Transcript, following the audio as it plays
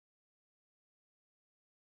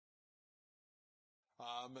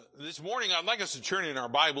This morning I'd like us to turn in our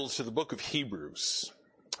Bibles to the book of Hebrews.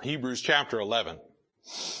 Hebrews chapter 11.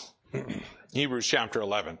 Hebrews chapter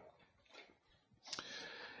 11.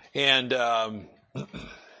 And, the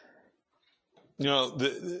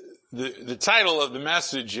title of the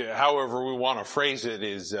message, however we want to phrase it,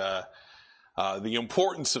 is the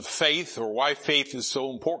importance of faith, or why faith is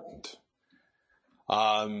so important.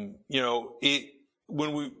 When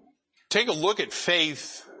we take a look at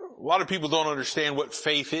faith, a lot of people don't understand what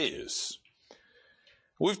faith is.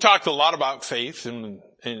 We've talked a lot about faith and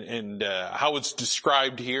how it's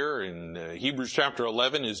described here in Hebrews chapter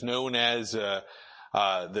 11 is known as the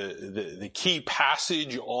key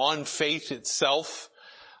passage on faith itself.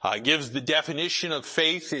 Gives the definition of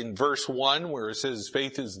faith in verse 1, where it says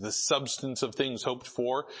faith is the substance of things hoped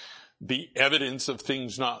for, the evidence of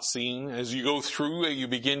things not seen. As you go through, you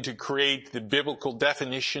begin to create the biblical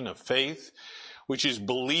definition of faith, which is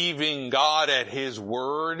believing God at His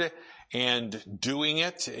word and doing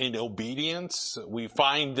it in obedience. We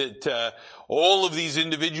find that all of these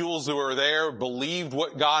individuals who are there believed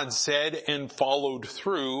what God said and followed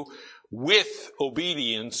through with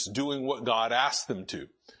obedience, doing what God asked them to.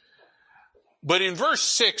 But in verse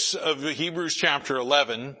 6 of Hebrews chapter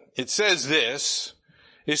 11, it says this.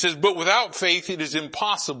 It says, "But without faith it is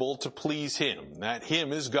impossible to please Him." That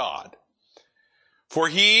Him is God. "For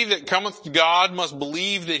he that cometh to God must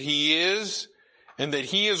believe that He is, and that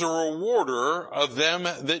He is a rewarder of them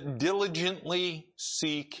that diligently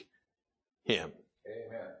seek Him."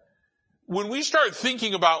 Amen. When we start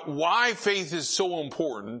thinking about why faith is so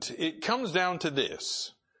important, it comes down to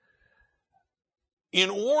this. In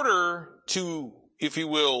order to, if you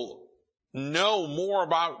will, know more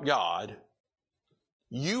about God,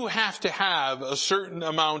 you have to have a certain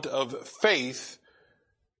amount of faith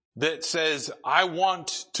that says, I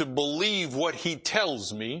want to believe what He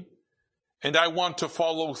tells me, and I want to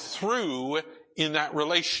follow through in that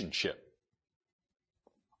relationship.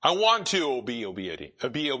 I want to be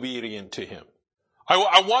obedient to Him.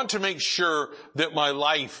 I want to make sure that my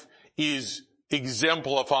life is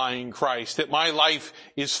exemplifying Christ, that my life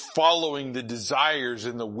is following the desires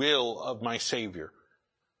and the will of my Savior.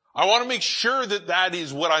 I want to make sure that that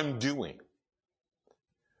is what I'm doing.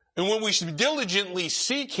 And when we diligently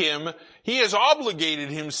seek Him, He has obligated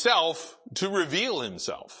Himself to reveal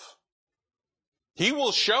Himself. He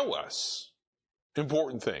will show us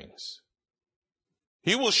important things.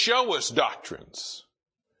 He will show us doctrines.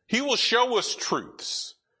 He will show us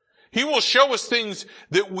truths. He will show us things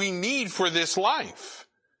that we need for this life.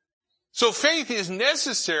 So faith is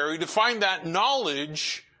necessary to find that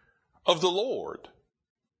knowledge of the Lord.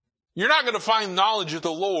 You're not going to find knowledge of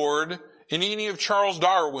the Lord in any of Charles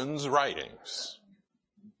Darwin's writings.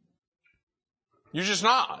 You're just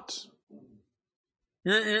not.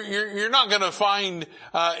 You're not going to find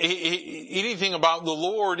anything about the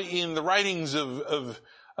Lord in the writings of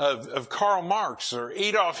Karl Marx or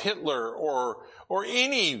Adolf Hitler or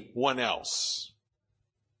anyone else.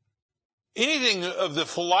 Anything of the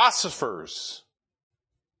philosophers.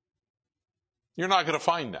 You're not going to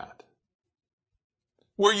find that.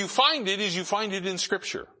 Where you find it is you find it in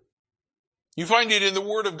Scripture. You find it in the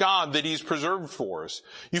Word of God that He's preserved for us.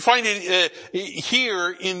 You find it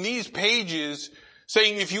here in these pages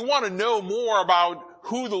saying if you want to know more about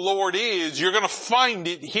who the Lord is, you're going to find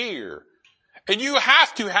it here. And you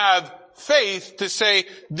have to have faith to say,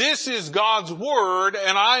 this is God's Word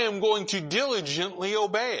and I am going to diligently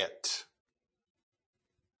obey it.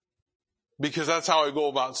 Because that's how I go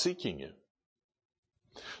about seeking Him.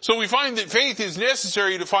 So we find that faith is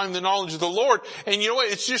necessary to find the knowledge of the Lord. And you know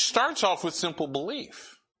what? It just starts off with simple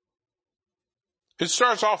belief. It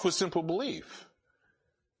starts off with simple belief.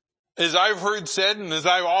 As I've heard said, and as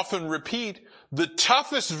I often repeat, the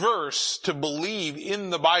toughest verse to believe in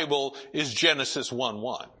the Bible is Genesis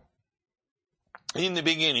 1:1. In the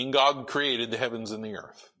beginning, God created the heavens and the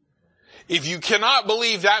earth. If you cannot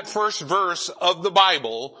believe that first verse of the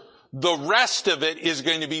Bible, the rest of it is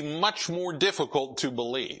going to be much more difficult to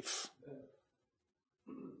believe.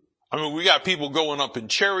 I mean, we got people going up in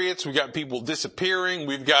chariots. We got people disappearing.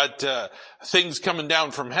 We've got things coming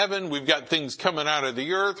down from heaven. We've got things coming out of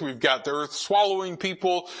the earth. We've got the earth swallowing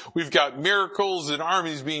people. We've got miracles and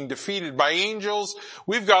armies being defeated by angels.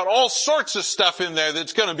 We've got all sorts of stuff in there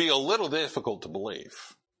that's going to be a little difficult to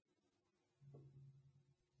believe.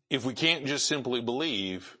 If we can't just simply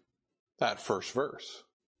believe that first verse.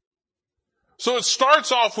 So it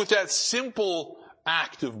starts off with that simple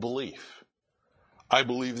act of belief. I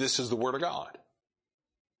believe this is the Word of God.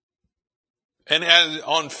 And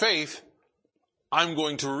on faith, I'm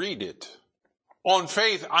going to read it. On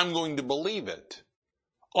faith, I'm going to believe it.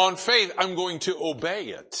 on faith, I'm going to obey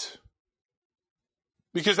it.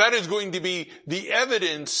 Because that is going to be the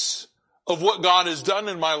evidence of what God has done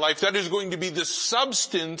in my life. That is going to be the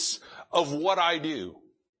substance of what I do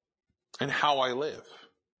and how I live.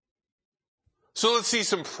 So let's see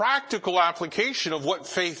some practical application of what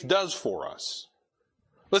faith does for us.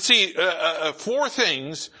 Let's see 4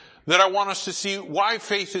 things that I want us to see why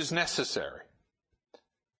faith is necessary.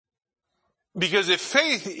 Because if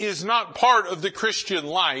faith is not part of the Christian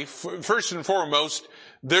life, first and foremost,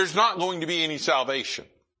 there's not going to be any salvation.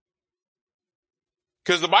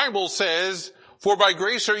 Because the Bible says, for by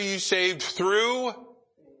grace are you saved through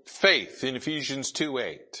faith in Ephesians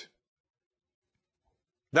 2:8.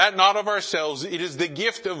 That not of ourselves, it is the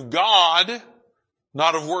gift of God,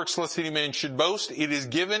 not of works lest any man should boast. It is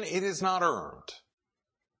given, it is not earned.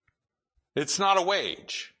 It's not a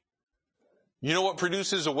wage. You know what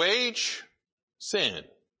produces a wage? Sin.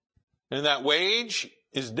 And that wage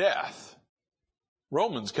is death.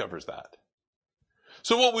 Romans covers that.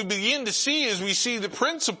 So what we begin to see is we see the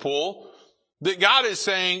principle that God is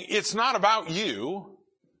saying it's not about you.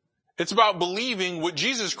 It's about believing what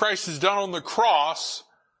Jesus Christ has done on the cross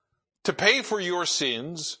to pay for your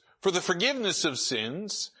sins, for the forgiveness of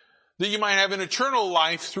sins, that you might have an eternal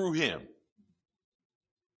life through Him.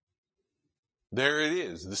 There it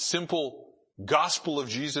is, the simple gospel of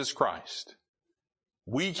Jesus Christ.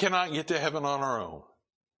 We cannot get to heaven on our own.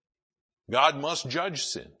 God must judge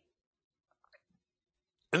sin.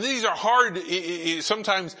 And these are hard,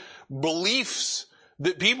 sometimes beliefs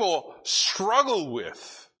that people struggle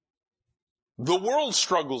with. The world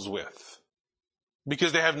struggles with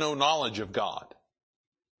because they have no knowledge of God.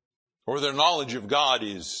 Or their knowledge of God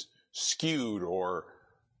is skewed or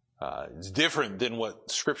it's different than what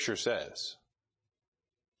Scripture says.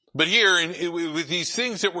 But here, with these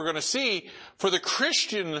things that we're going to see, for the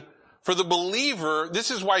Christian, for the believer,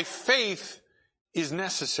 this is why faith is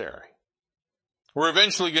necessary. We're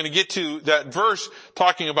eventually going to get to that verse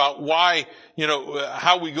talking about why,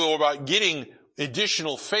 how we go about getting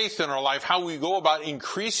additional faith in our life, how we go about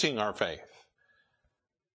increasing our faith.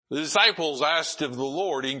 The disciples asked of the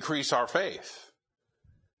Lord, increase our faith.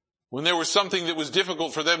 When there was something that was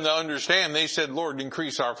difficult for them to understand, they said, Lord,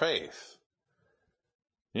 increase our faith.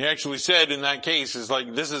 He actually said in that case, it's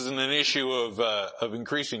like, this isn't an issue of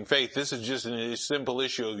increasing faith. This is just a simple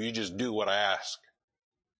issue of you just do what I ask.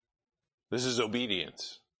 This is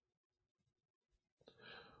obedience.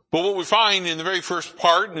 But what we find in the very first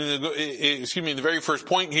part, the very first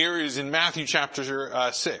point here is in Matthew chapter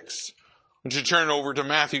 6. I want you to turn over to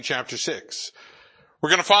Matthew chapter 6. We're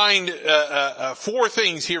going to find 4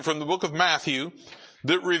 things here from the book of Matthew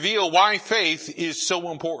that reveal why faith is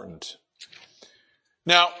so important.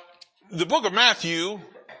 Now, the book of Matthew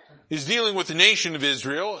is dealing with the nation of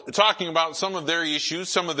Israel, talking about some of their issues,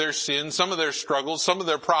 some of their sins, some of their struggles, some of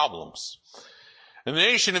their problems. And the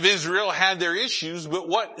nation of Israel had their issues, but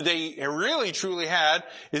what they really truly had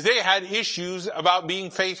is they had issues about being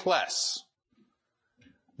faithless.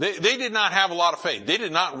 They did not have a lot of faith. They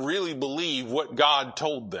did not really believe what God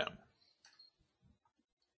told them.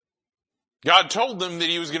 God told them that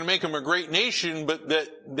He was going to make them a great nation, but that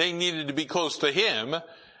they needed to be close to Him.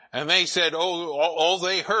 And they said, all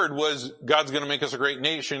they heard was, God's going to make us a great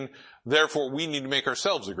nation, therefore we need to make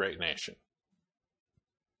ourselves a great nation.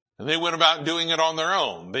 And they went about doing it on their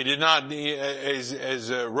own. They did not,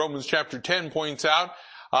 as Romans chapter 10 points out,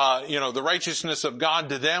 the righteousness of God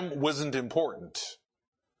to them wasn't important.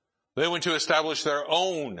 They went to establish their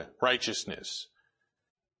own righteousness.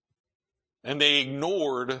 And they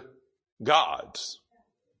ignored God's.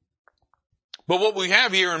 But what we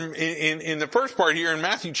have here in the first part here in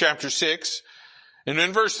Matthew chapter 6, and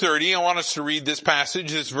in verse 30, I want us to read this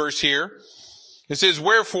passage, this verse here. It says,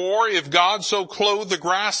 wherefore, if God so clothe the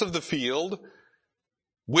grass of the field,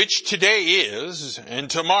 which today is, and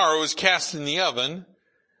tomorrow is cast in the oven,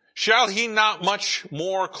 shall He not much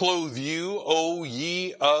more clothe you, O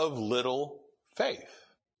ye of little faith?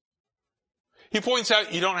 He points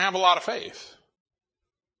out you don't have a lot of faith.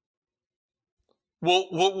 Well,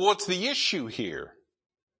 what's the issue here?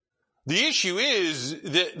 The issue is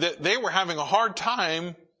that they were having a hard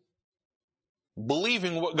time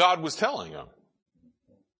believing what God was telling them.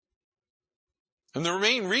 And the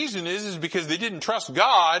main reason is because they didn't trust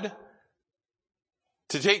God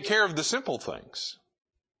to take care of the simple things.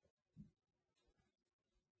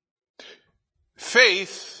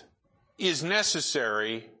 Faith is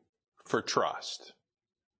necessary for trust.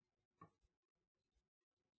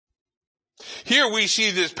 Here we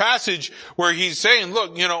see this passage where he's saying,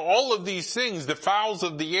 look, all of these things, the fowls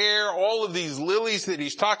of the air, all of these lilies that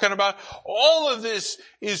he's talking about, all of this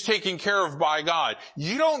is taken care of by God.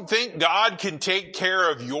 You don't think God can take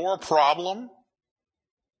care of your problem?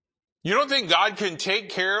 You don't think God can take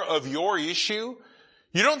care of your issue?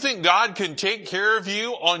 You don't think God can take care of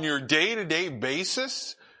you on your day-to-day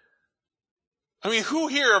basis? I mean, who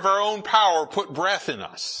here of our own power put breath in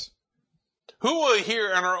us? Who here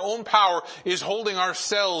in our own power is holding our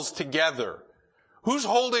cells together? Who's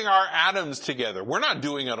holding our atoms together? We're not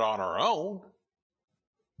doing it on our own.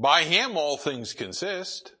 By him all things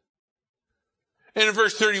consist. And in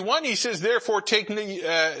verse 31 he says, therefore take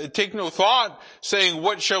no thought, saying,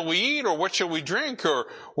 what shall we eat, or what shall we drink, or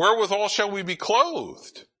wherewithal shall we be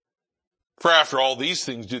clothed? For after all these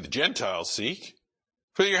things do the Gentiles seek.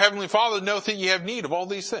 For your heavenly Father knoweth that ye have need of all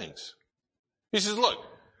these things. He says, look,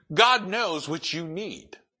 God knows what you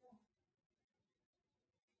need.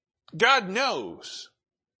 God knows.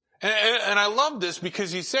 And I love this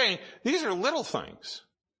because he's saying, these are little things.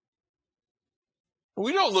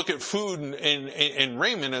 We don't look at food and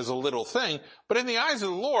raiment as a little thing, but in the eyes of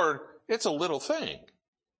the Lord, it's a little thing.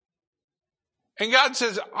 And God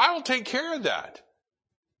says, I'll take care of that.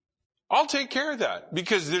 I'll take care of that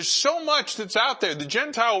because there's so much that's out there. The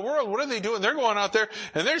Gentile world, what are they doing? They're going out there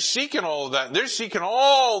and they're seeking all of that. They're seeking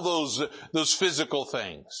all those physical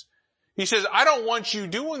things. He says, I don't want you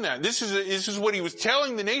doing that. This is what he was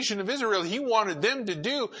telling the nation of Israel. He wanted them to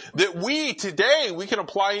do that we today, we can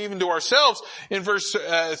apply even to ourselves. In verse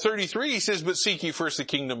 33, he says, but seek ye first the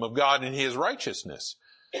kingdom of God and his righteousness,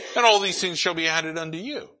 and all these things shall be added unto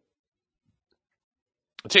you.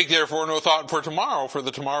 Take therefore no thought for tomorrow, for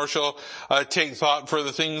the tomorrow shall take thought for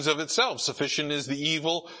the things of itself. Sufficient unto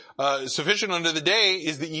the day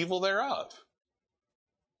is the evil thereof.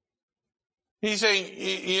 He's saying,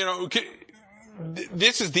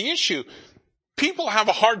 this is the issue. People have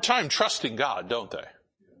a hard time trusting God, don't they?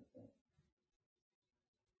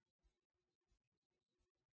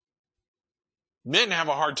 Men have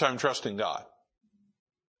a hard time trusting God.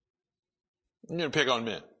 I'm going to pick on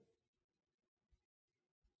men.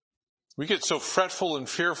 We get so fretful and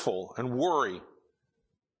fearful and worry.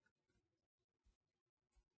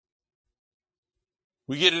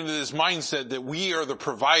 We get into this mindset that we are the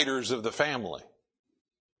providers of the family.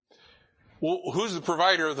 Well, who's the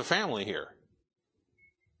provider of the family here?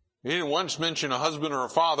 He didn't once mention a husband or a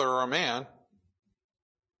father or a man.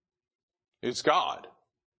 It's God.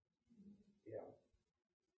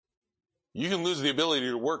 You can lose the ability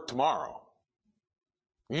to work tomorrow.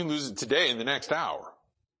 You can lose it today in the next hour.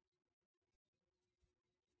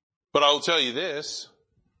 But I will tell you this.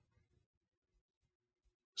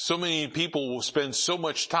 So many people will spend so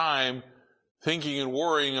much time thinking and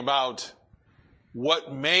worrying about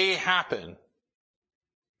what may happen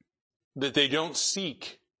that they don't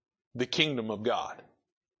seek the kingdom of God.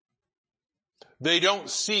 They don't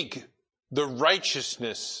seek the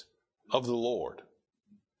righteousness of the Lord.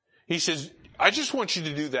 He says, I just want you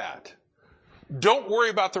to do that. Don't worry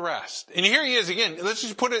about the rest. And here he is again. Let's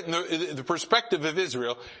just put it in the perspective of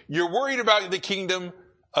Israel. You're worried about the kingdom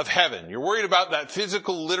of heaven. You're worried about that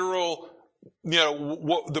physical, literal,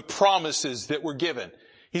 the promises that were given.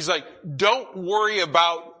 He's like, don't worry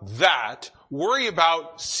about that. Worry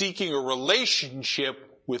about seeking a relationship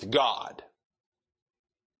with God.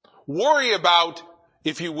 Worry about,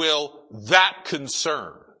 if you will, that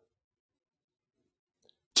concern.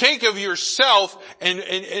 Take of yourself and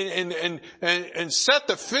set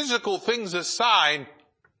the physical things aside,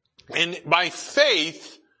 and by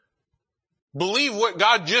faith, believe what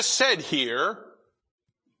God just said here,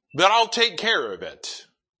 that I'll take care of it.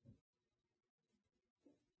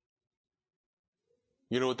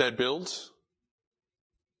 You know what that builds?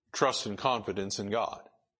 Trust and confidence in God.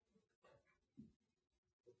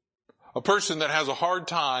 A person that has a hard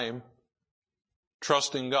time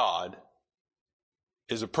trusting God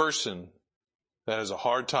is a person that has a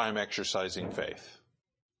hard time exercising faith.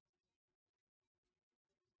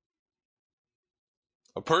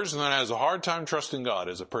 A person that has a hard time trusting God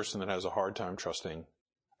is a person that has a hard time trusting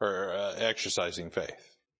or exercising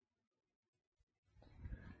faith.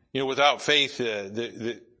 Without faith,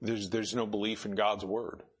 there's no belief in God's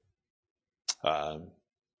word.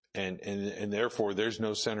 And therefore there's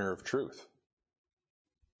no center of truth.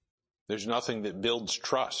 There's nothing that builds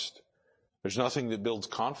trust. There's nothing that builds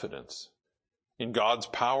confidence in God's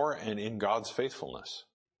power and in God's faithfulness.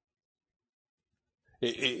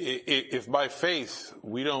 If by faith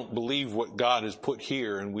we don't believe what God has put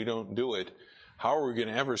here and we don't do it, how are we going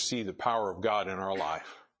to ever see the power of God in our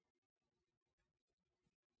life?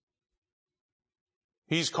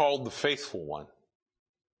 He's called the faithful one.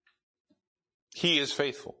 He is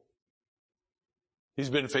faithful. He's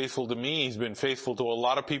been faithful to me. He's been faithful to a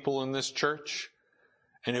lot of people in this church.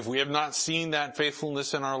 And if we have not seen that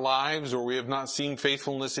faithfulness in our lives, or we have not seen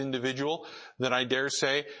faithfulness individual, then I dare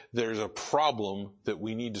say there's a problem that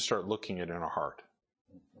we need to start looking at in our heart.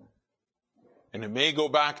 And it may go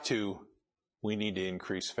back to, we need to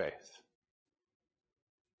increase faith.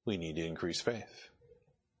 We need to increase faith.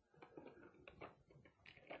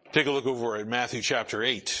 Take a look over at Matthew chapter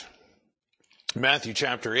 8. Matthew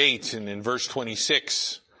chapter 8 and in verse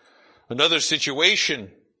 26. Another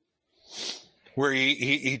situation where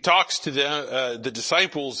he talks to the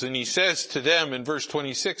disciples, and he says to them in verse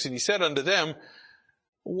 26, and he said unto them,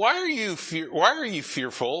 Why are you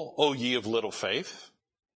fearful, O ye of little faith?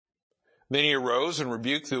 Then he arose and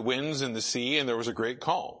rebuked the winds and the sea, and there was a great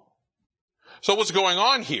calm. So what's going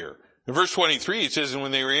on here? In verse 23, it says, And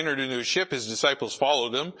when they were entered into a ship, his disciples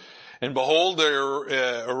followed him. And behold, there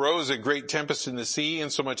arose a great tempest in the sea,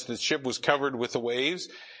 insomuch that the ship was covered with the waves,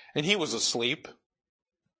 and he was asleep.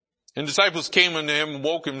 And disciples came unto him and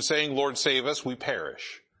woke him, saying, Lord, save us, we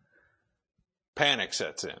perish. Panic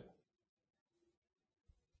sets in.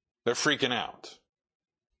 They're freaking out.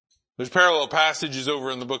 There's parallel passages over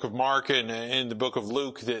in the book of Mark and in the book of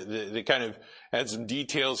Luke that kind of add some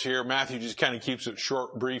details here. Matthew just kind of keeps it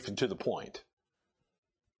short, brief, and to the point.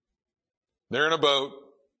 They're in a boat.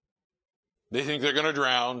 They think they're going to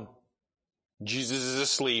drown. Jesus is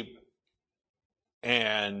asleep.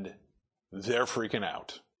 And they're freaking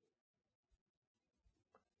out.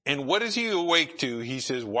 And what is he awake to? He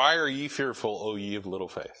says, Why are ye fearful, O ye of little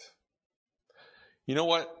faith? You know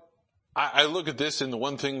what? I look at this, and the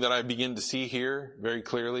one thing that I begin to see here very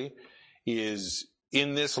clearly is,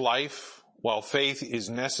 in this life, while faith is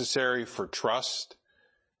necessary for trust,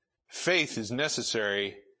 faith is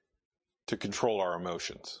necessary to control our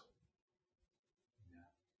emotions.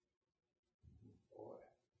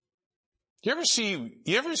 You ever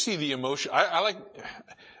see the emotion? I like,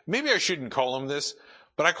 maybe I shouldn't call him this,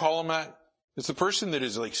 but I call him that. It's the person that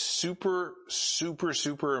is like super, super,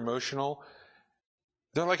 super emotional.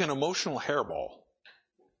 They're like an emotional hairball.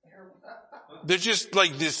 They're just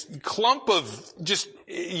like this clump of just,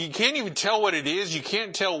 you can't even tell what it is. You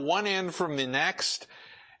can't tell one end from the next.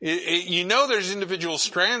 You know there's individual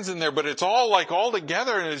strands in there, but it's all like all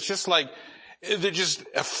together, and it's just like, they're just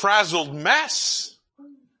a frazzled mess.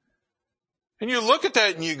 And you look at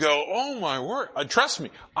that and you go, oh my word. Trust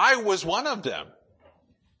me, I was one of them.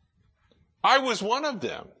 I was one of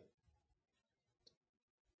them.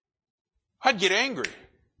 I'd get angry.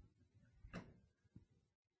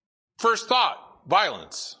 First thought,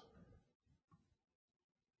 violence.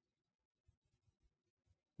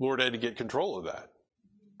 Lord had to get control of that.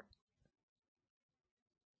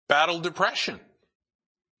 Battle depression.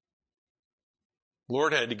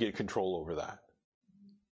 Lord had to get control over that.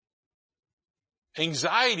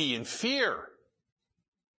 Anxiety and fear.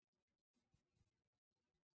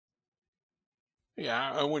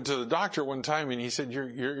 Yeah, I went to the doctor one time and he said,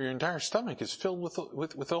 your entire stomach is filled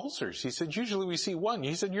with ulcers. He said, usually we see one.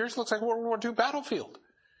 He said, yours looks like a World War II battlefield.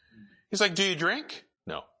 He's like, do you drink?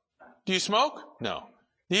 No. Do you smoke? No.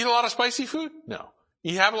 Do you eat a lot of spicy food? No.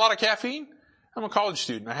 You have a lot of caffeine? I'm a college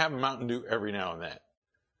student. I have a Mountain Dew every now and then.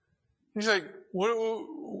 He's like,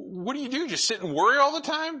 what do you do? Just sit and worry all the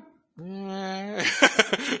time?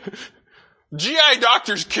 GI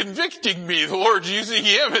doctor's convicting me. The Lord's using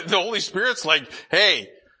him, and the Holy Spirit's like, hey,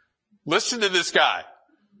 listen to this guy.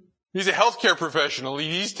 He's a healthcare professional.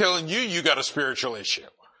 He's telling you you got a spiritual issue.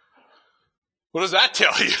 What does that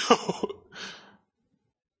tell you?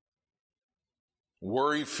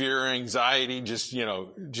 Worry, fear, anxiety, just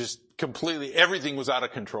completely, everything was out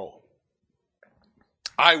of control.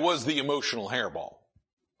 I was the emotional hairball.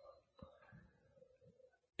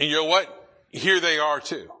 And you know what? Here they are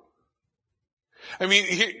too. I mean,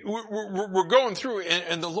 we're going through,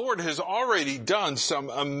 and the Lord has already done some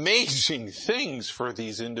amazing things for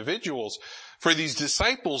these individuals, for these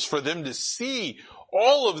disciples, for them to see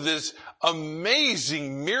all of this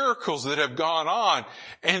amazing miracles that have gone on.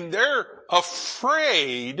 And they're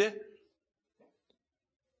afraid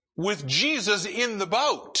with Jesus in the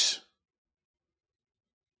boat.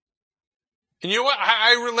 And you know what?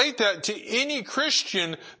 I relate that to any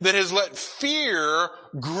Christian that has let fear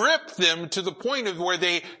grip them to the point of where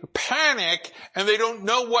they panic and they don't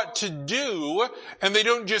know what to do, and they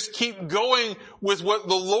don't just keep going with what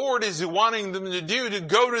the Lord is wanting them to do, to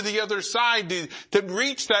go to the other side, to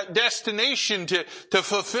reach that destination, to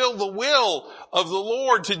fulfill the will of the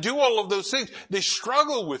Lord, to do all of those things. They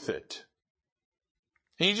struggle with it.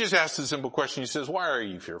 And he just asks a simple question. He says, why are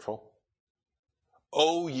you fearful?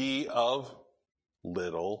 O ye of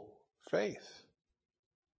little faith.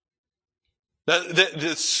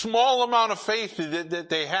 The small amount of faith that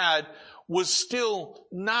they had was still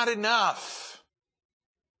not enough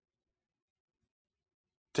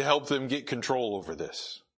to help them get control over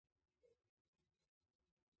this.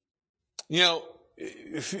 You know,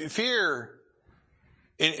 fear,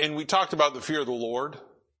 and we talked about the fear of the Lord,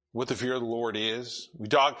 what the fear of the Lord is. We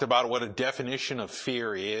talked about what a definition of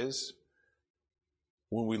fear is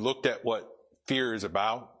when we looked at what fear is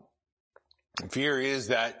about. Fear is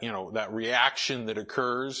that, that reaction that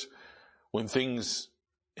occurs when things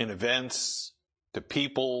and events to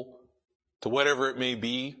people, to whatever it may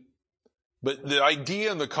be. But the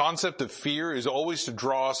idea and the concept of fear is always to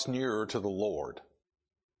draw us nearer to the Lord,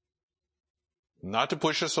 not to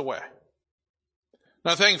push us away.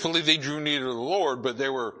 Now, thankfully, they drew near to the Lord, but they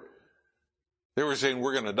were saying,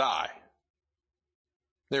 we're going to die.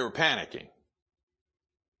 They were panicking.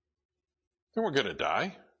 They weren't going to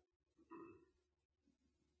die.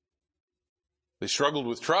 They struggled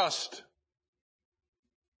with trust.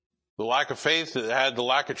 The lack of faith that had the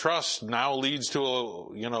lack of trust now leads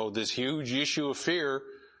to this huge issue of fear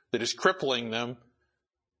that is crippling them.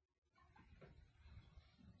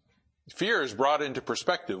 Fear is brought into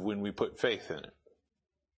perspective when we put faith in it.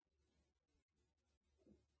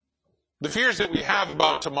 The fears that we have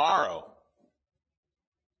about tomorrow.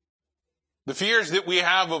 The fears that we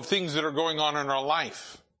have of things that are going on in our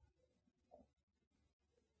life.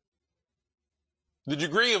 The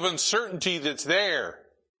degree of uncertainty that's there,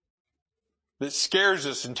 that scares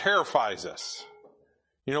us and terrifies us.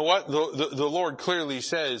 You know what? The Lord clearly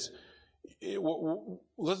says,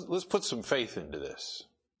 let's put some faith into this.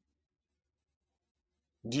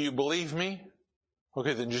 Do you believe me?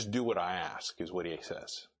 Okay, then just do what I ask, is what he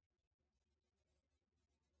says.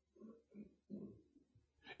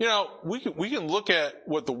 We can look at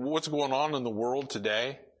what's going on in the world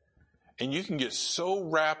today, and you can get so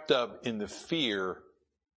wrapped up in the fear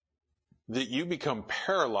that you become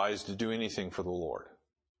paralyzed to do anything for the Lord.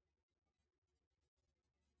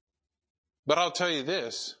 But I'll tell you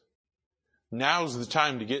this, now's the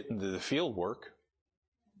time to get into the field work.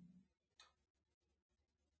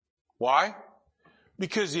 Why?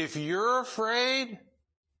 Because if you're afraid,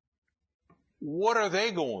 what are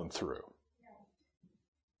they going through?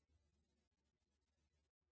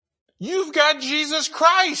 You've got Jesus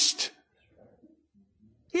Christ.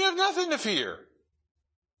 You have nothing to fear.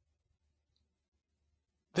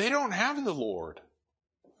 They don't have the Lord.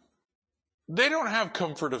 They don't have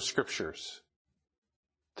comfort of scriptures.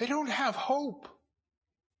 They don't have hope.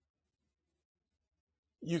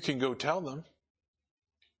 You can go tell them.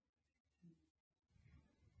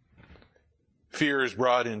 Fear is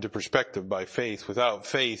brought into perspective by faith. Without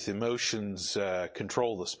faith, emotions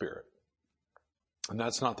control the spirit. And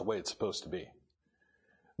that's not the way it's supposed to be.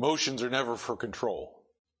 Emotions are never for control.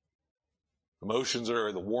 Emotions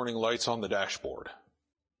are the warning lights on the dashboard.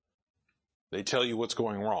 They tell you what's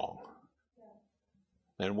going wrong.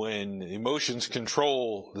 And when emotions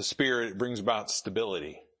control the spirit, it brings about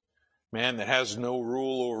stability. Man that has no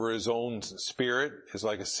rule over his own spirit is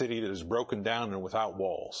like a city that is broken down and without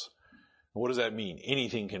walls. What does that mean?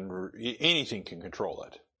 Anything can control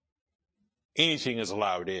it. Anything is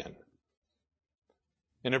allowed in.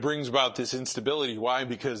 And it brings about this instability. Why?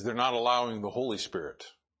 Because they're not allowing the Holy Spirit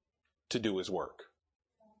to do his work.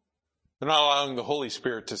 They're not allowing the Holy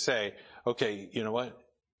Spirit to say, okay, you know what?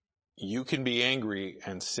 You can be angry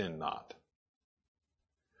and sin not.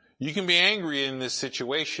 You can be angry in this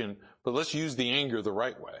situation, but let's use the anger the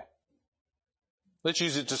right way. Let's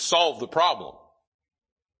use it to solve the problem,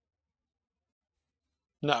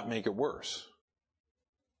 not make it worse.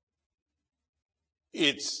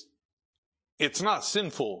 It's not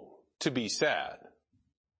sinful to be sad.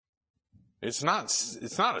 It's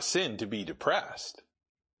not a sin to be depressed.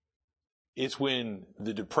 It's when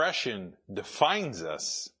the depression defines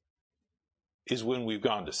us is when we've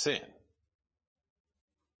gone to sin.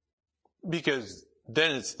 Because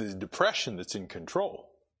then it's the depression that's in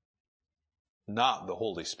control, not the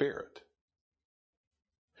Holy Spirit.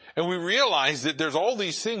 And we realize that there's all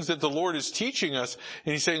these things that the Lord is teaching us.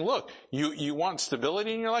 And he's saying, look, you want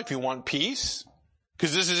stability in your life? You want peace?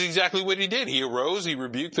 Because this is exactly what he did. He arose, he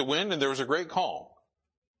rebuked the wind, and there was a great calm.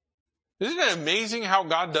 Isn't it amazing how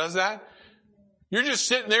God does that? You're just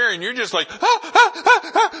sitting there and you're just like,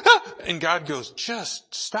 and God goes,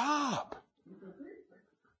 just stop.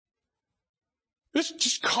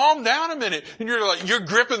 Just calm down a minute. And you're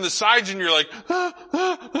gripping the sides and you're like,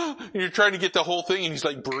 and you're trying to get the whole thing. And he's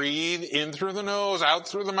like, breathe in through the nose, out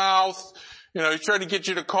through the mouth. He's trying to get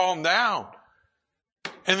you to calm down.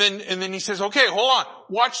 And then he says, okay, hold on,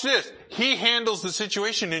 watch this. He handles the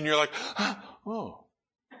situation and you're like, oh.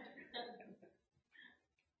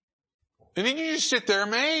 And then you just sit there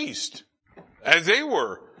amazed, as they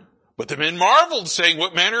were. But the men marveled, saying,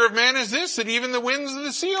 what manner of man is this, that even the winds of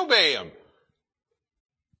the sea obey him?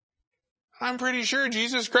 I'm pretty sure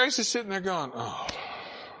Jesus Christ is sitting there going, oh.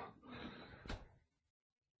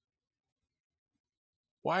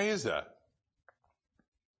 Why is that?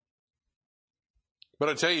 But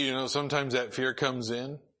I tell you, sometimes that fear comes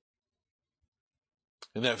in,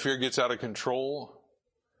 and that fear gets out of control.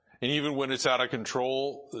 And even when it's out of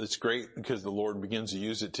control, it's great because the Lord begins to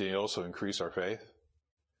use it to also increase our faith.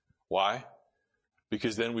 Why?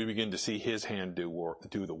 Because then we begin to see His hand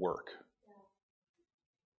do the work.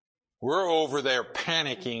 We're over there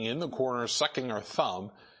panicking in the corner, sucking our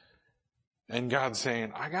thumb, and God's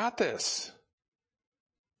saying, I got this.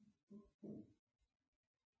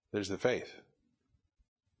 There's the faith.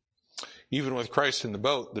 Even with Christ in the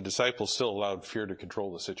boat, the disciples still allowed fear to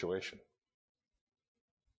control the situation.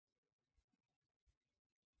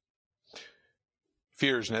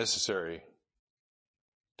 Fear is necessary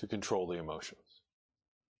to control the emotions.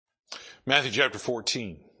 Matthew chapter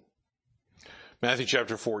 14. Matthew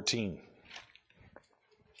chapter 14.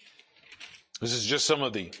 This is just some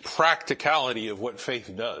of the practicality of what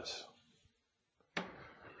faith does.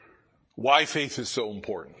 Why faith is so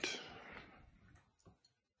important.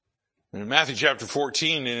 In Matthew chapter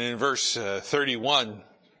 14 and in verse 31,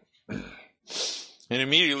 and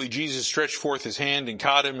immediately Jesus stretched forth his hand and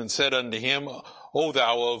caught him and said unto him, O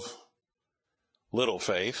thou of little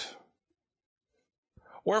faith,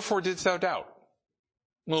 wherefore didst thou doubt?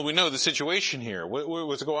 Well, we know the situation here.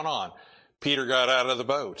 What's going on? Peter got out of the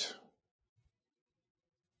boat.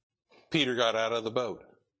 Peter got out of the boat.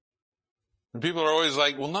 And people are always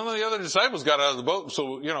like, well, none of the other disciples got out of the boat,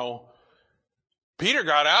 so, Peter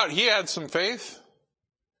got out. He had some faith.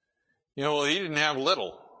 Well, he didn't have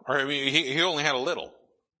little. Or, he only had a little.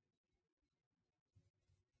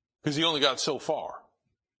 Because he only got so far.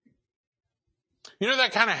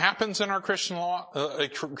 That kind of happens in our Christian walk,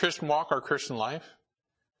 our Christian life.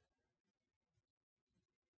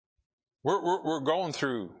 We're going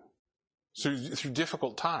through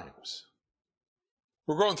difficult times.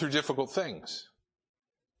 We're going through difficult things.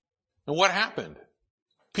 And what happened?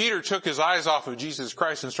 Peter took his eyes off of Jesus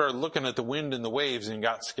Christ and started looking at the wind and the waves and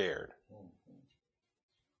got scared.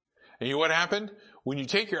 And you know what happened? When you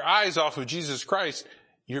take your eyes off of Jesus Christ,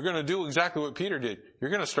 you're going to do exactly what Peter did.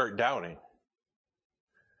 You're going to start doubting.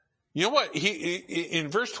 You know what? In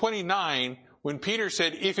verse 29, when Peter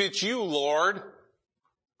said, if it's you, Lord,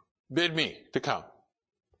 bid me to come.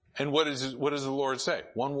 And what does the Lord say?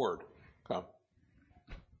 One word. Come.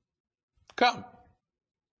 Come.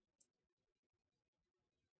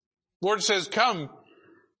 Lord says, come.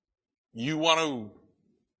 You want to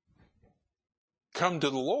come to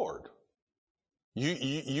the Lord.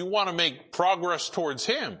 You want to make progress towards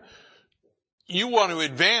Him. You want to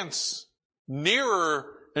advance nearer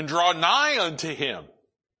and draw nigh unto Him.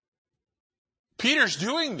 Peter's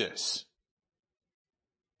doing this.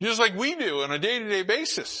 Just like we do on a day-to-day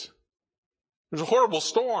basis. There's a horrible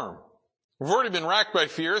storm. We've already been racked by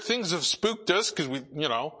fear. Things have spooked us because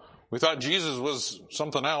we thought Jesus was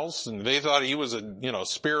something else, and they thought He was a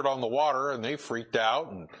spirit on the water, and they freaked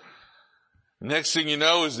out. And next thing you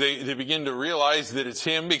know is they begin to realize that it's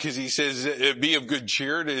Him because He says, be of good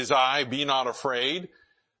cheer, it is I, be not afraid.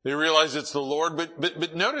 They realize it's the Lord,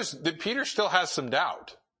 but notice that Peter still has some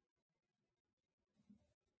doubt.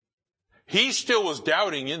 He still was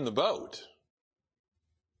doubting in the boat.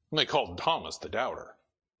 And they called Thomas the doubter.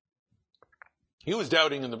 He was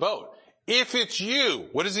doubting in the boat. If it's you,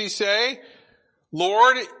 what does he say?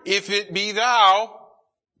 Lord, if it be thou,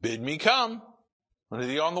 bid me come unto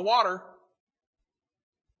thee on the water.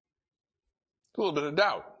 A little bit of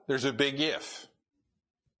doubt. There's a big if.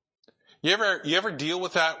 You ever deal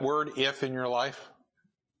with that word if in your life?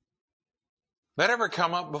 That ever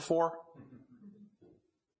come up before?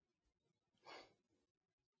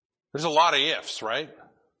 There's a lot of ifs, right?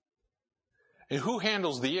 And who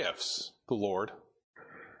handles the ifs? The Lord.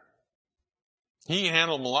 He can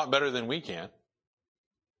handle them a lot better than we can.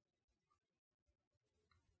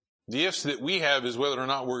 The ifs that we have is whether or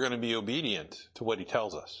not we're going to be obedient to what He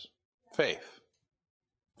tells us. Faith.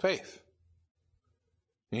 Faith.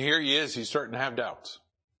 And here he is, he's starting to have doubts.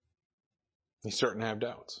 He's starting to have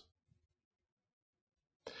doubts.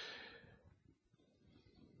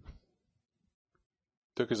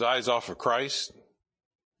 Took his eyes off of Christ.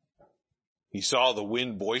 He saw the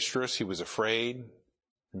wind boisterous. He was afraid.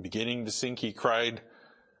 And beginning to sink, he cried,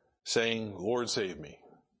 saying, Lord, save me.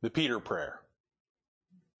 The Peter prayer.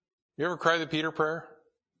 You ever cry the Peter prayer?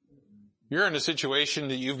 You're in a situation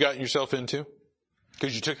that you've gotten yourself into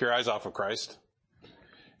because you took your eyes off of Christ.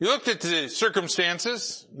 You looked at the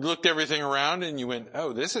circumstances, you looked everything around, and you went,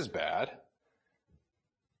 oh, this is bad.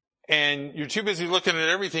 And you're too busy looking at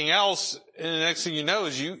everything else, and the next thing you know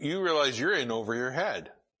is you realize you're in over your head.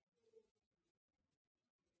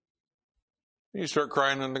 You start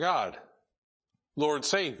crying unto God, Lord,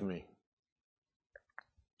 save me.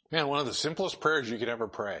 Man, one of the simplest prayers you could ever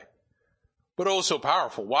pray. But oh, so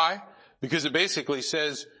powerful. Why? Because it basically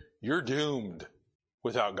says you're doomed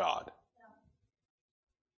without God.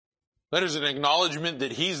 That is an acknowledgement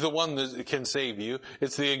that He's the one that can save you.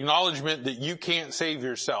 It's the acknowledgement that you can't save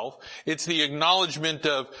yourself. It's the acknowledgement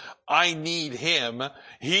of, I need Him.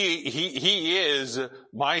 He is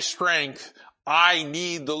my strength. I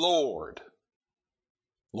need the Lord.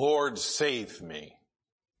 Lord, save me.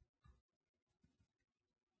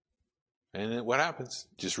 And then what happens?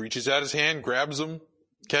 Just reaches out His hand, grabs him,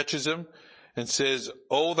 catches him, and says,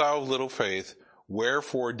 O thou of little faith,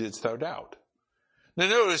 wherefore didst thou doubt? Now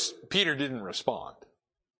notice, Peter didn't respond.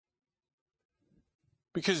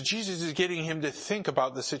 Because Jesus is getting him to think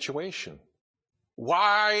about the situation.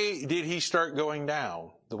 Why did he start going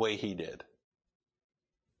down the way he did?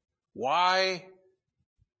 Why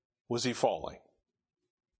was he falling?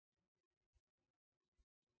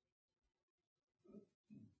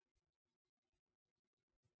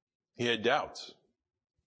 He had doubts.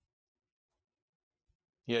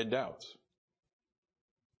 He had doubts.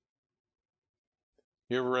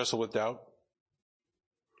 You ever wrestle with doubt?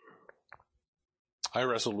 I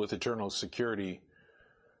wrestled with eternal security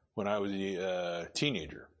when I was a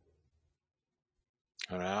teenager.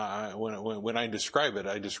 And when I describe it,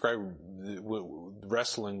 I describe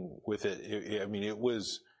wrestling with it. It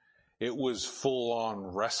was full on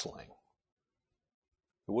wrestling.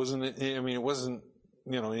 It wasn't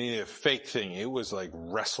a fake thing. It was like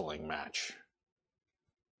wrestling match.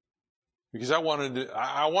 Because I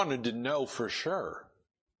wanted to know for sure.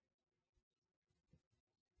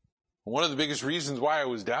 One of the biggest reasons why I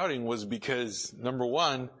was doubting was because, number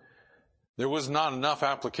one, there was not enough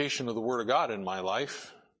application of the Word of God in my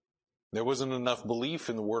life. There wasn't enough belief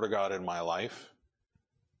in the Word of God in my life.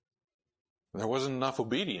 There wasn't enough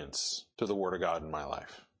obedience to the Word of God in my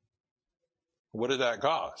life. What did that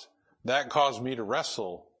cause? That caused me to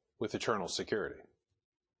wrestle with eternal security.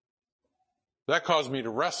 That caused me to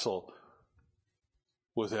wrestle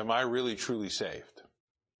with, am I really truly saved?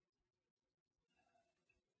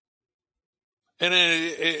 And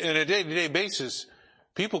in a day-to-day basis,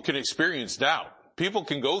 people can experience doubt. People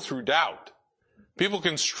can go through doubt. People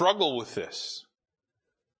can struggle with this.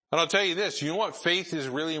 And I'll tell you this, you know what faith is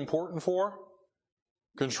really important for?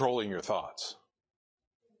 Controlling your thoughts.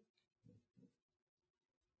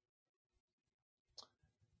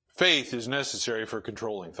 Faith is necessary for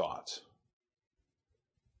controlling thoughts.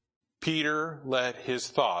 Peter let his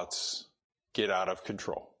thoughts get out of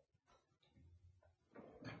control.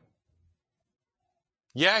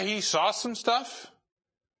 Yeah, he saw some stuff,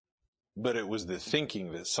 but it was the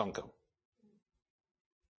thinking that sunk him.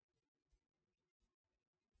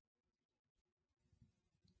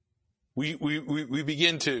 We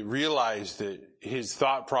begin to realize that his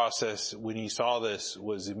thought process when he saw this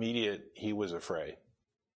was immediate. He was afraid.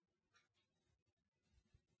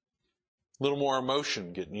 A little more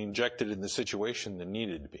emotion getting injected in the situation than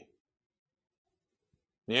needed to be.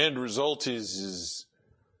 The end result is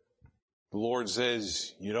the Lord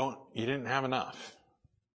says, you didn't have enough.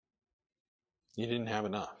 You didn't have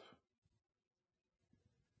enough.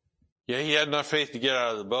 Yeah, he had enough faith to get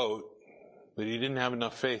out of the boat, but he didn't have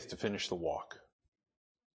enough faith to finish the walk.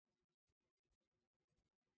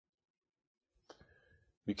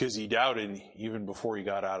 Because he doubted even before he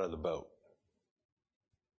got out of the boat.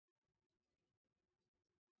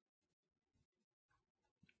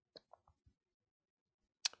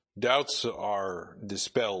 Doubts are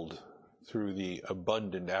dispelled through the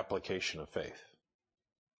abundant application of faith.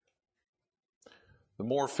 The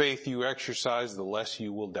more faith you exercise, the less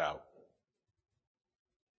you will doubt.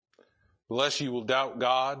 The less you will doubt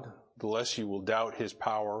God, the less you will doubt His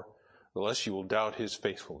power, the less you will doubt His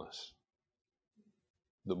faithfulness.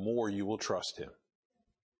 The more you will trust Him.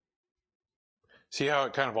 See how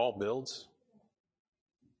it kind of all builds?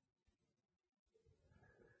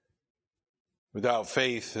 Without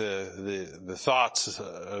faith, the thoughts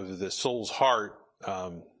of the soul's heart,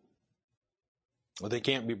 they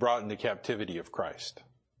can't be brought into captivity of Christ.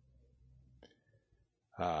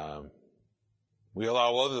 We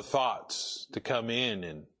allow other thoughts to come in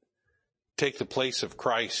and take the place of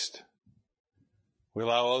Christ. We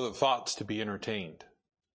allow other thoughts to be entertained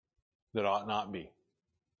that ought not be.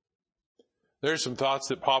 There's some thoughts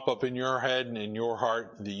that pop up in your head and in your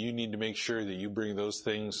heart that you need to make sure that you bring those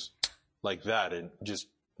things like that and just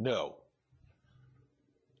no.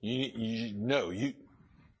 You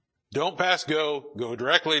don't pass go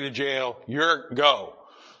directly to jail. Go.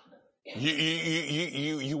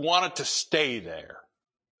 You want it to stay there.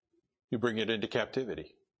 You bring it into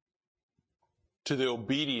captivity. To the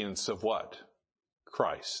obedience of what?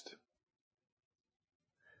 Christ.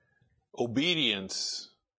 Obedience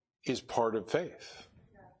is part of faith.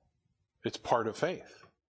 It's part of faith.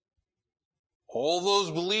 All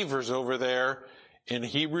those believers over there in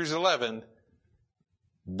Hebrews 11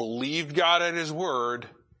 believed God at His word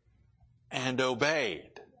and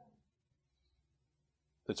obeyed.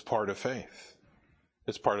 It's part of faith.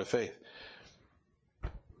 It's part of faith.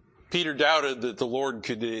 Peter doubted that the Lord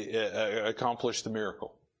could accomplish the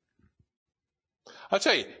miracle. I'll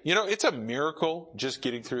tell you, it's a miracle just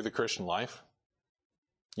getting through the Christian life.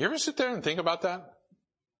 You ever sit there and think about that?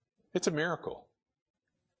 It's a miracle.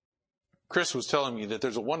 Chris was telling me that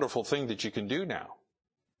there's a wonderful thing that you can do now.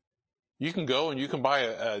 You can go and you can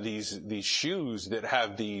buy these shoes that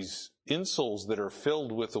have these insoles that are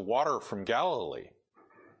filled with the water from Galilee,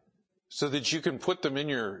 so that you can put them in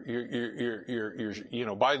your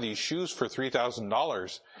buy these shoes for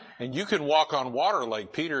 $3,000 and you can walk on water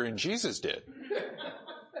like Peter and Jesus did.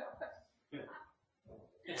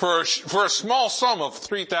 For a small sum of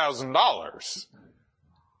 $3,000.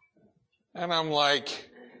 And I'm like,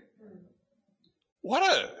 what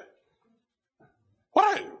a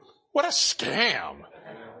scam.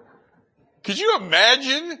 Could you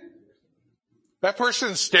imagine that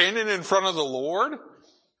person standing in front of the Lord?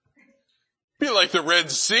 Be like the Red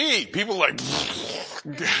Sea. People like,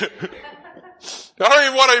 I don't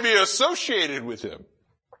even want to be associated with him.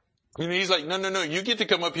 And he's like, no, you get to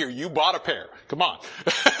come up here. You bought a pair. Come on.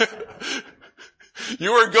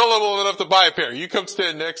 You were gullible enough to buy a pair. You come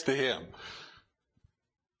stand next to him.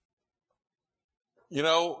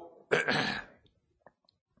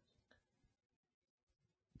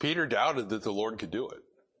 Peter doubted that the Lord could do it.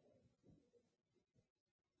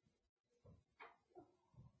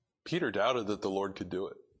 Peter doubted that the Lord could do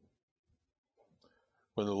it.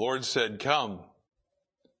 When the Lord said, come,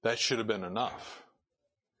 that should have been enough.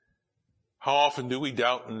 How often do we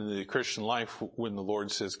doubt in the Christian life when the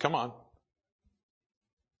Lord says, come on.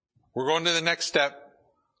 We're going to the next step.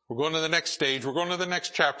 We're going to the next stage. We're going to the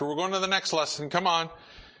next chapter. We're going to the next lesson. Come on.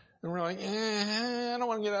 And we're like, I don't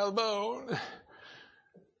want to get out of the boat.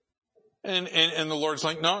 And the Lord's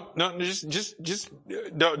like, no, just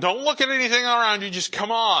don't look at anything around you. Just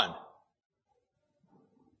come on.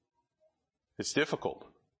 It's difficult.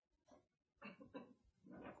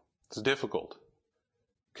 It's difficult.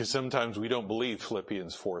 Because sometimes we don't believe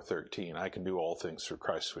Philippians 4:13. I can do all things through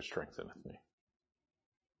Christ which strengtheneth me.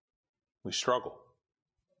 We struggle.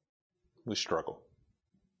 We struggle.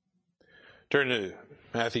 Turn to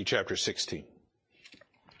Matthew chapter 16.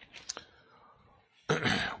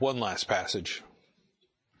 One last passage.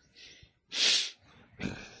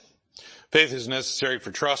 Faith is necessary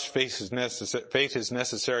for trust. Faith is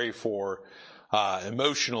necessary for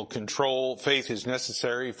emotional control. Faith is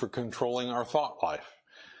necessary for controlling our thought life.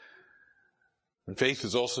 And faith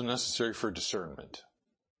is also necessary for discernment.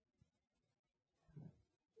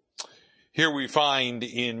 Here we find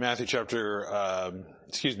in Matthew chapter,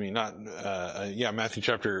 Matthew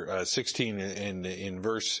chapter 16 and in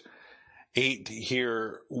verse 8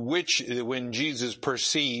 here, which when Jesus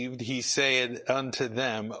perceived, he said unto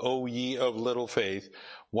them, O ye of little faith,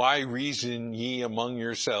 why reason ye among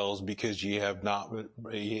yourselves because ye have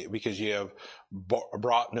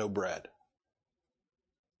brought no bread?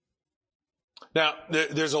 Now,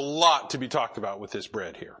 there's a lot to be talked about with this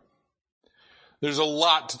bread here. There's a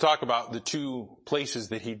lot to talk about the two places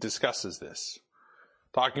that he discusses this.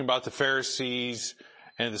 Talking about the Pharisees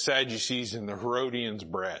and the Sadducees and the Herodians'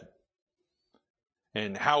 bread.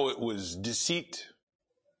 And how it was deceit,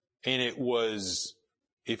 and it was,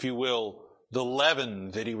 if you will, the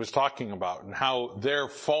leaven that he was talking about, and how their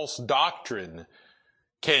false doctrine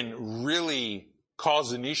can really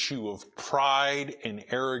cause an issue of pride and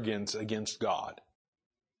arrogance against God.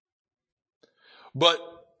 But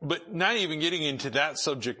not even getting into that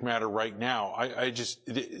subject matter right now. Here's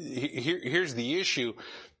the issue.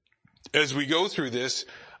 As we go through this,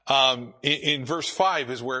 in verse 5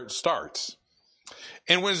 is where it starts.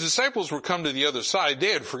 And when his disciples were come to the other side,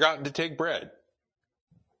 they had forgotten to take bread.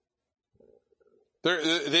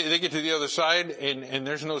 They get to the other side and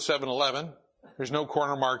there's no 7-Eleven. There's no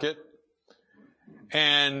corner market.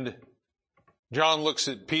 And John looks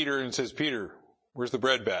at Peter and says, Peter, where's the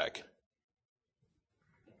bread bag?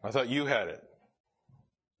 I thought you had it.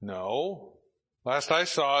 No, Last I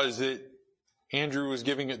saw is that Andrew was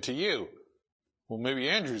giving it to you. Well, maybe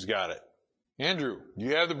Andrew's got it. Andrew, do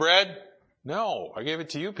you have the bread? No, I gave it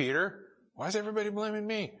to you, Peter. Why is everybody blaming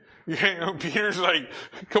me? Peter's like,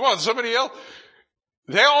 come on, somebody else.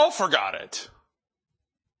 They all forgot it.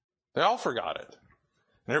 They all forgot it.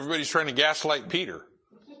 And everybody's trying to gaslight Peter.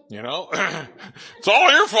 It's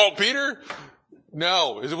all your fault, Peter.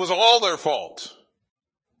 No, it was all their fault.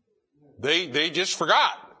 They just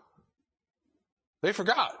forgot. They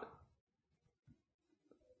forgot.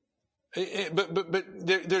 But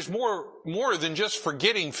there's more than just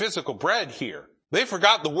forgetting physical bread here. They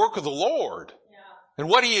forgot the work of the Lord and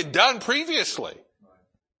what he had done previously.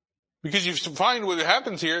 Because you find what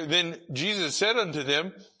happens here, then Jesus said unto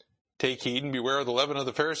them, take heed and beware of the leaven of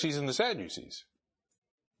the Pharisees and the Sadducees.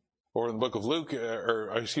 Or in the book of Luke,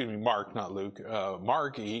 Mark, not Luke.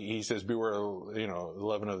 Mark, he says, beware, the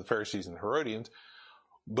leaven of the Pharisees and the Herodians.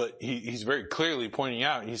 But he's very clearly pointing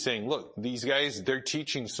out, he's saying, look, these guys, they're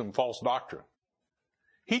teaching some false doctrine.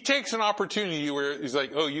 He takes an opportunity where he's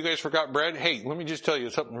like, oh, you guys forgot bread? Hey, let me just tell you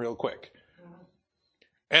something real quick.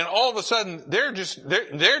 And all of a sudden,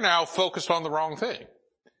 they're now focused on the wrong thing.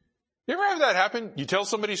 You ever have that happen? You tell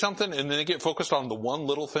somebody something and then they get focused on the one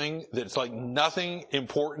little thing that's like nothing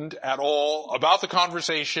important at all about the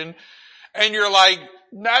conversation. And you're like,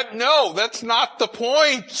 no, that's not the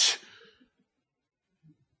point.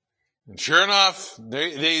 And sure enough,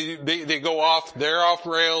 they go off, they're off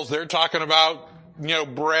rails, they're talking about,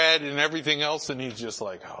 bread and everything else, and he's just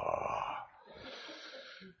like,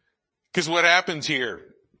 Because what happens here,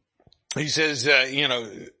 he says,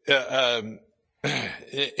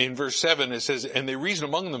 in verse 7 it says, and they reason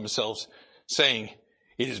among themselves, saying,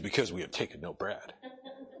 it is because we have taken no bread.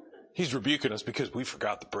 He's rebuking us because we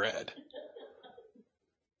forgot the bread.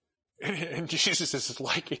 And Jesus is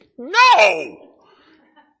like, no!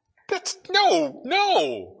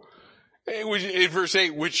 No. In verse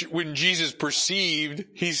 8, which when Jesus perceived,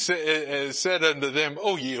 he said unto them,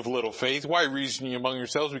 O ye of little faith, why reason ye among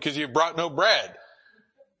yourselves? Because ye have brought no bread.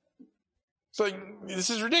 It's like, this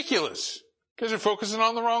is ridiculous. Because you're focusing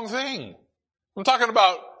on the wrong thing. I'm talking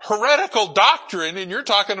about heretical doctrine and you're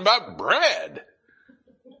talking about bread.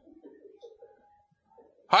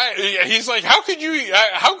 He's like, how could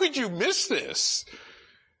you miss this?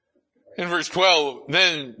 In verse 12,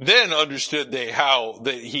 then understood they how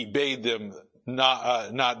that he bade them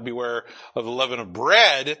not beware of the leaven of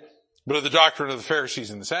bread, but of the doctrine of the Pharisees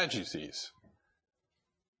and the Sadducees.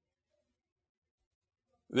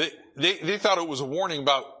 They thought it was a warning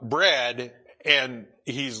about bread, and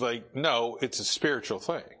he's like, no, it's a spiritual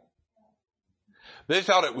thing. They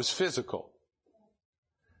thought it was physical.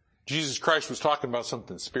 Jesus Christ was talking about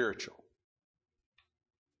something spiritual.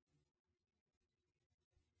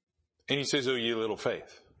 And he says, oh, ye little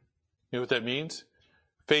faith. You know what that means?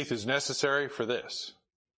 Faith is necessary for this.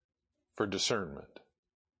 For discernment.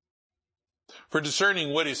 For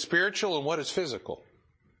discerning what is spiritual and what is physical.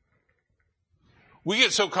 We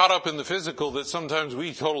get so caught up in the physical that sometimes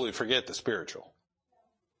we totally forget the spiritual.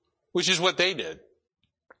 Which is what they did.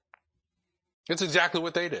 It's exactly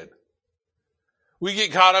what they did. We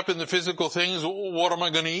get caught up in the physical things. What am I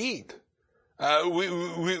going to eat?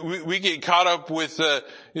 We get caught up with the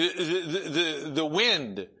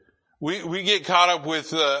wind. We get caught up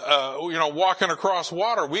with walking across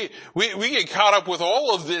water. We get caught up with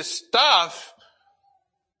all of this stuff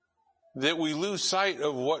that we lose sight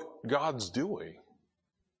of what God's doing.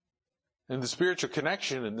 And the spiritual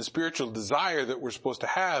connection and the spiritual desire that we're supposed to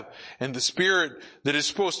have and the Spirit that is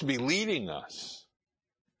supposed to be leading us.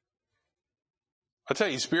 I tell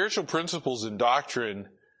you, spiritual principles and doctrine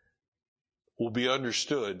will be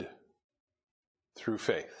understood through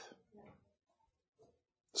faith.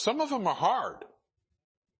 Some of them are hard.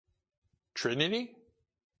 Trinity?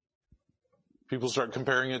 People start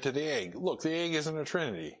comparing it to the egg. Look, the egg isn't a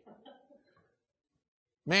Trinity.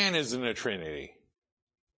 Man isn't a Trinity.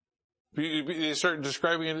 They start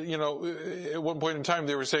describing it, at one point in time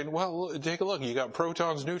they were saying, well, take a look, you got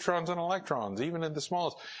protons, neutrons, and electrons, even in the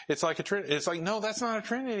smallest. It's like a Trinity. It's like, no, that's not a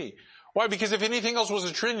Trinity. Why? Because if anything else was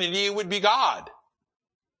a Trinity, it would be God.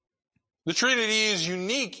 The Trinity is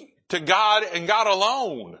unique to God and God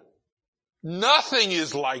alone. Nothing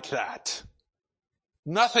is like that.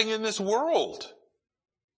 Nothing in this world.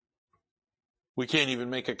 We can't even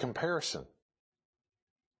make a comparison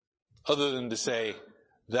other than to say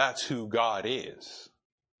that's who God is.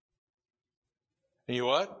 And you know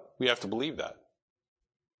what? We have to believe that.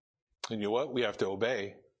 And you know what? We have to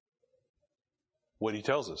obey what he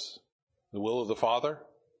tells us. The will of the Father,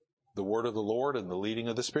 the word of the Lord, and the leading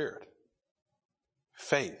of the Spirit.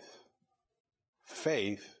 Faith.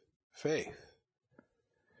 Faith. Faith.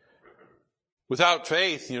 Without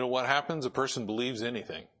faith, you know what happens? A person believes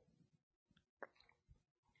anything.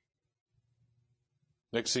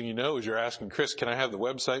 Next thing you know is you're asking Chris, can I have the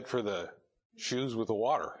website for the shoes with the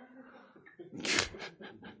water?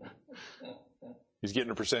 He's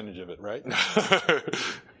getting a percentage of it, right?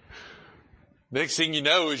 Next thing you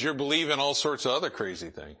know is you're believing all sorts of other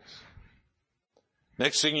crazy things.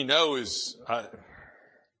 Next thing you know is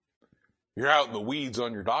you're out in the weeds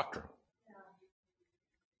on your doctrine.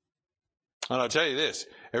 And I'll tell you this,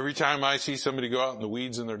 every time I see somebody go out in the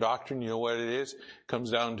weeds in their doctrine, you know what it is? It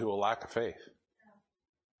comes down to a lack of faith.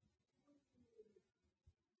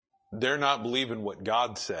 They're not believing what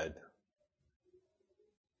God said.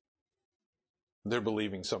 They're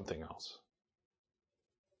believing something else.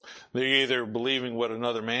 They're either believing what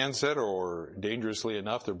another man said, or dangerously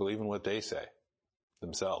enough, they're believing what they say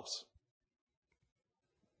themselves.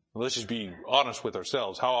 Let's just be honest with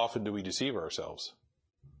ourselves. How often do we deceive ourselves?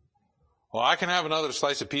 Well, I can have another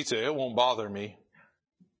slice of pizza. It won't bother me.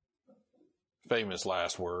 Famous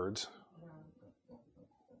last words.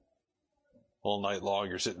 All night long,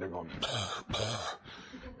 you're sitting there going,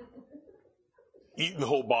 eating the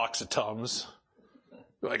whole box of Tums.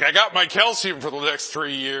 Like, I got my calcium for the next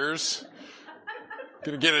 3 years.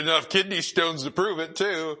 Gonna get enough kidney stones to prove it,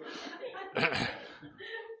 too. I'm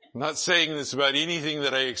not saying this about anything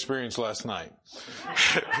that I experienced last night.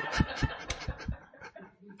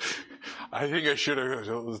 I think I should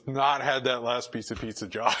have not had that last piece of pizza,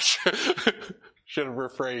 Josh. Should have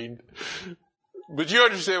refrained. But you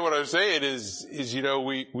understand what I'm saying is, you know,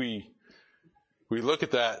 we look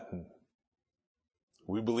at that and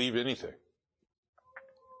we believe anything.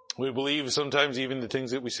 We believe sometimes even the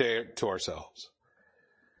things that we say to ourselves.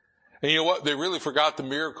 And you know what? They really forgot the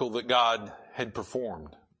miracle that God had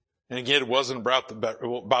performed. And again, it wasn't about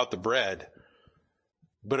the bread,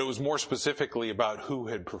 but it was more specifically about who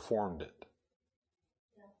had performed it.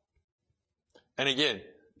 And again,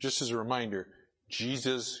 just as a reminder,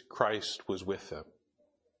 Jesus Christ was with them.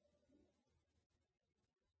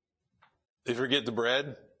 They forget the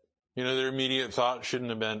bread. You know, their immediate thought shouldn't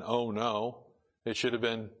have been, oh no. It should have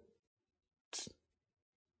been,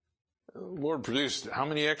 Lord produced how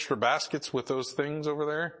many extra baskets with those things over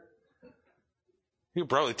there? You could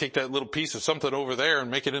probably take that little piece of something over there and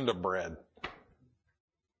make it into bread.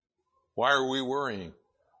 Why are we worrying?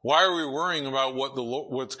 Why are we worrying about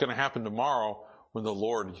what's going to happen tomorrow when the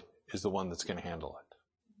Lord is the one that's going to handle it?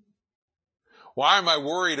 Why am I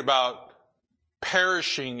worried about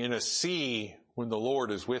perishing in a sea when the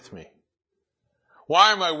Lord is with me?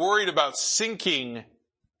 Why am I worried about sinking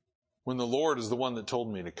when the Lord is the one that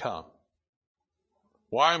told me to come?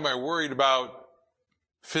 Why am I worried about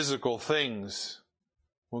physical things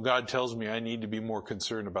when God tells me I need to be more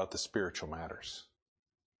concerned about the spiritual matters?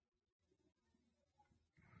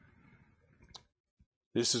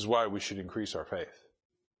 This is why we should increase our faith.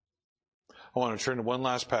 I want to turn to one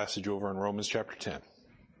last passage over in Romans chapter 10.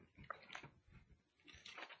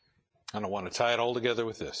 And I want to tie it all together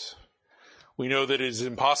with this. We know that it is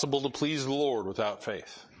impossible to please the Lord without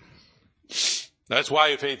faith. That's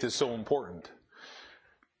why faith is so important.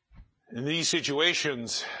 In these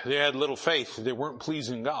situations, they had little faith. They weren't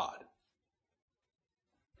pleasing God.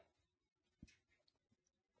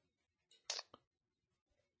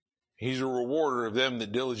 He's a rewarder of them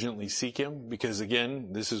that diligently seek Him, because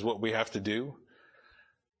again, this is what we have to do.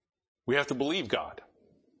 We have to believe God.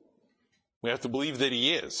 We have to believe that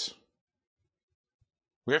He is.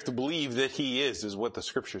 We have to believe that He is what the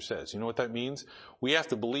Scripture says. You know what that means? We have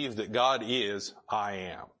to believe that God is, I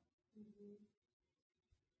am.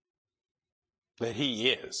 That He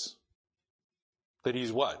is. That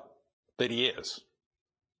He's what? That He is.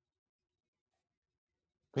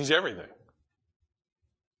 He's everything.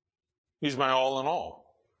 He's my all in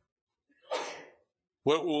all.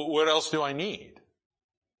 What else do I need?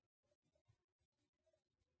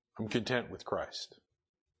 I'm content with Christ.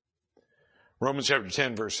 Romans chapter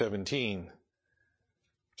 10, verse 17.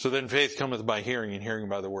 So then faith cometh by hearing, and hearing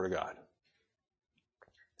by the word of God.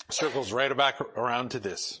 Circles right back around to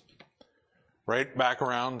this. Right back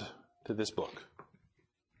around to this book.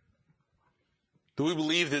 Do we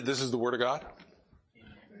believe that this is the word of God?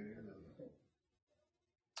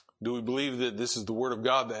 Do we believe that this is the word of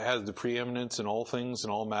God that has the preeminence in all things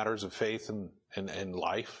and all matters of faith and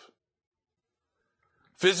life?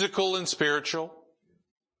 Physical and spiritual.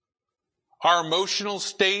 Our emotional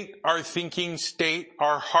state, our thinking state,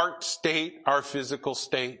 our heart state, our physical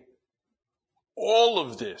state. All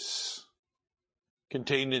of this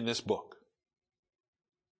contained in this book.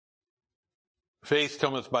 Faith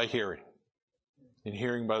cometh by hearing, and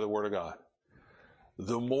hearing by the word of God.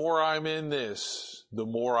 The more I'm in this, the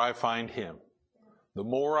more I find Him. The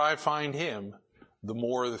more I find him, the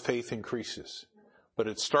more the faith increases. But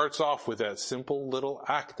it starts off with that simple little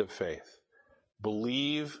act of faith.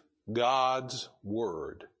 Believe God's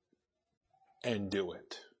word and do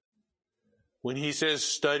it. When he says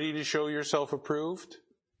study to show yourself approved,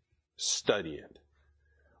 study it.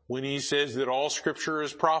 When he says that all scripture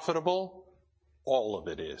is profitable, all of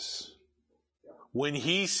it is. When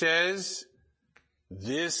he says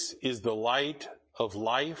this is the light of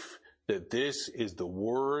life, that this is the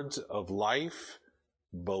words of life,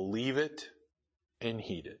 believe it and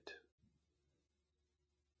heed it.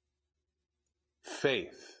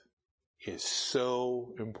 Faith is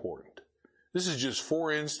so important. This is just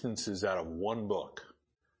 4 instances out of one book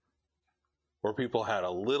where people had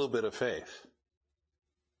a little bit of faith,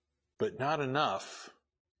 but not enough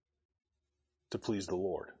to please the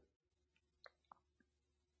Lord.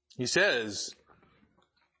 He says,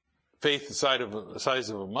 faith the size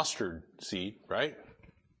of a mustard seed, right?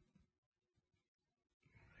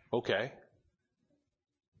 Okay.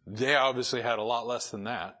 They obviously had a lot less than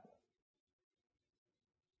that.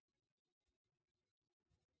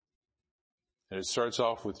 And it starts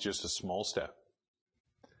off with just a small step.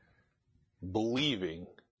 Believing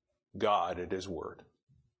God at his word.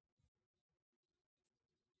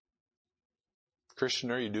 Christian,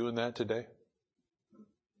 are you doing that today?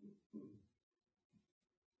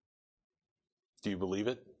 Do you believe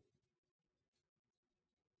it?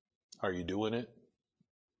 Are you doing it?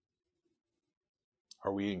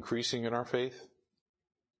 Are we increasing in our faith?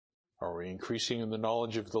 Are we increasing in the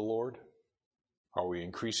knowledge of the Lord? Are we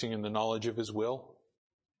increasing in the knowledge of his will?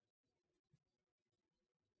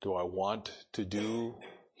 Do I want to do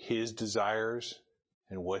his desires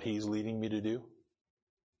and what he's leading me to do?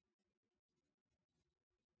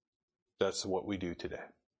 That's what we do today.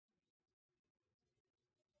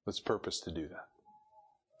 Let's purpose to do that.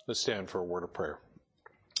 Let's stand for a word of prayer.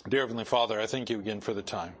 Dear Heavenly Father, I thank you again for the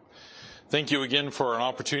time. Thank you again for an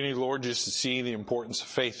opportunity, Lord, just to see the importance of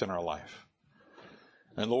faith in our life.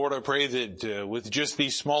 And Lord, I pray that with just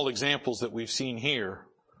these small examples that we've seen here,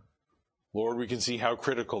 Lord, we can see how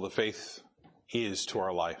critical the faith is to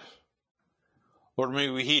our life. Lord, may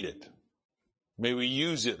we heed it. May we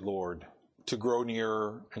use it, Lord, to grow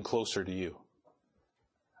nearer and closer to you.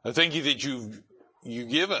 I thank you that you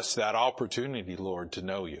give us that opportunity, Lord, to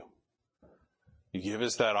know you. You give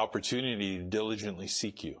us that opportunity to diligently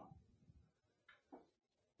seek you.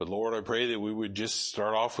 But Lord, I pray that we would just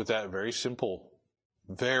start off with that very simple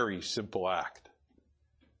act.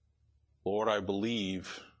 Lord, I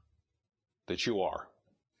believe that you are.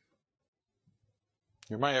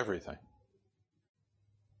 You're my everything.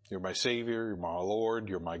 You're my Savior, you're my Lord,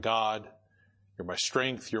 you're my God, you're my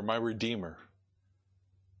strength, you're my Redeemer.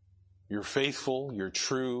 You're faithful, you're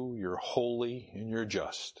true, you're holy, and you're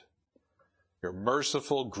just. You're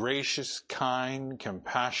merciful, gracious, kind,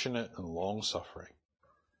 compassionate, and long-suffering.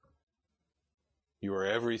 You are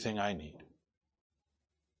everything I need.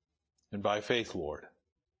 And by faith, Lord,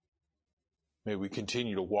 may we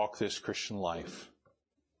continue to walk this Christian life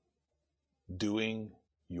doing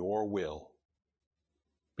your will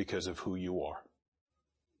because of who you are.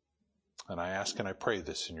 And I ask and I pray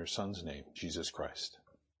this in your Son's name, Jesus Christ.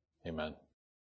 Amen.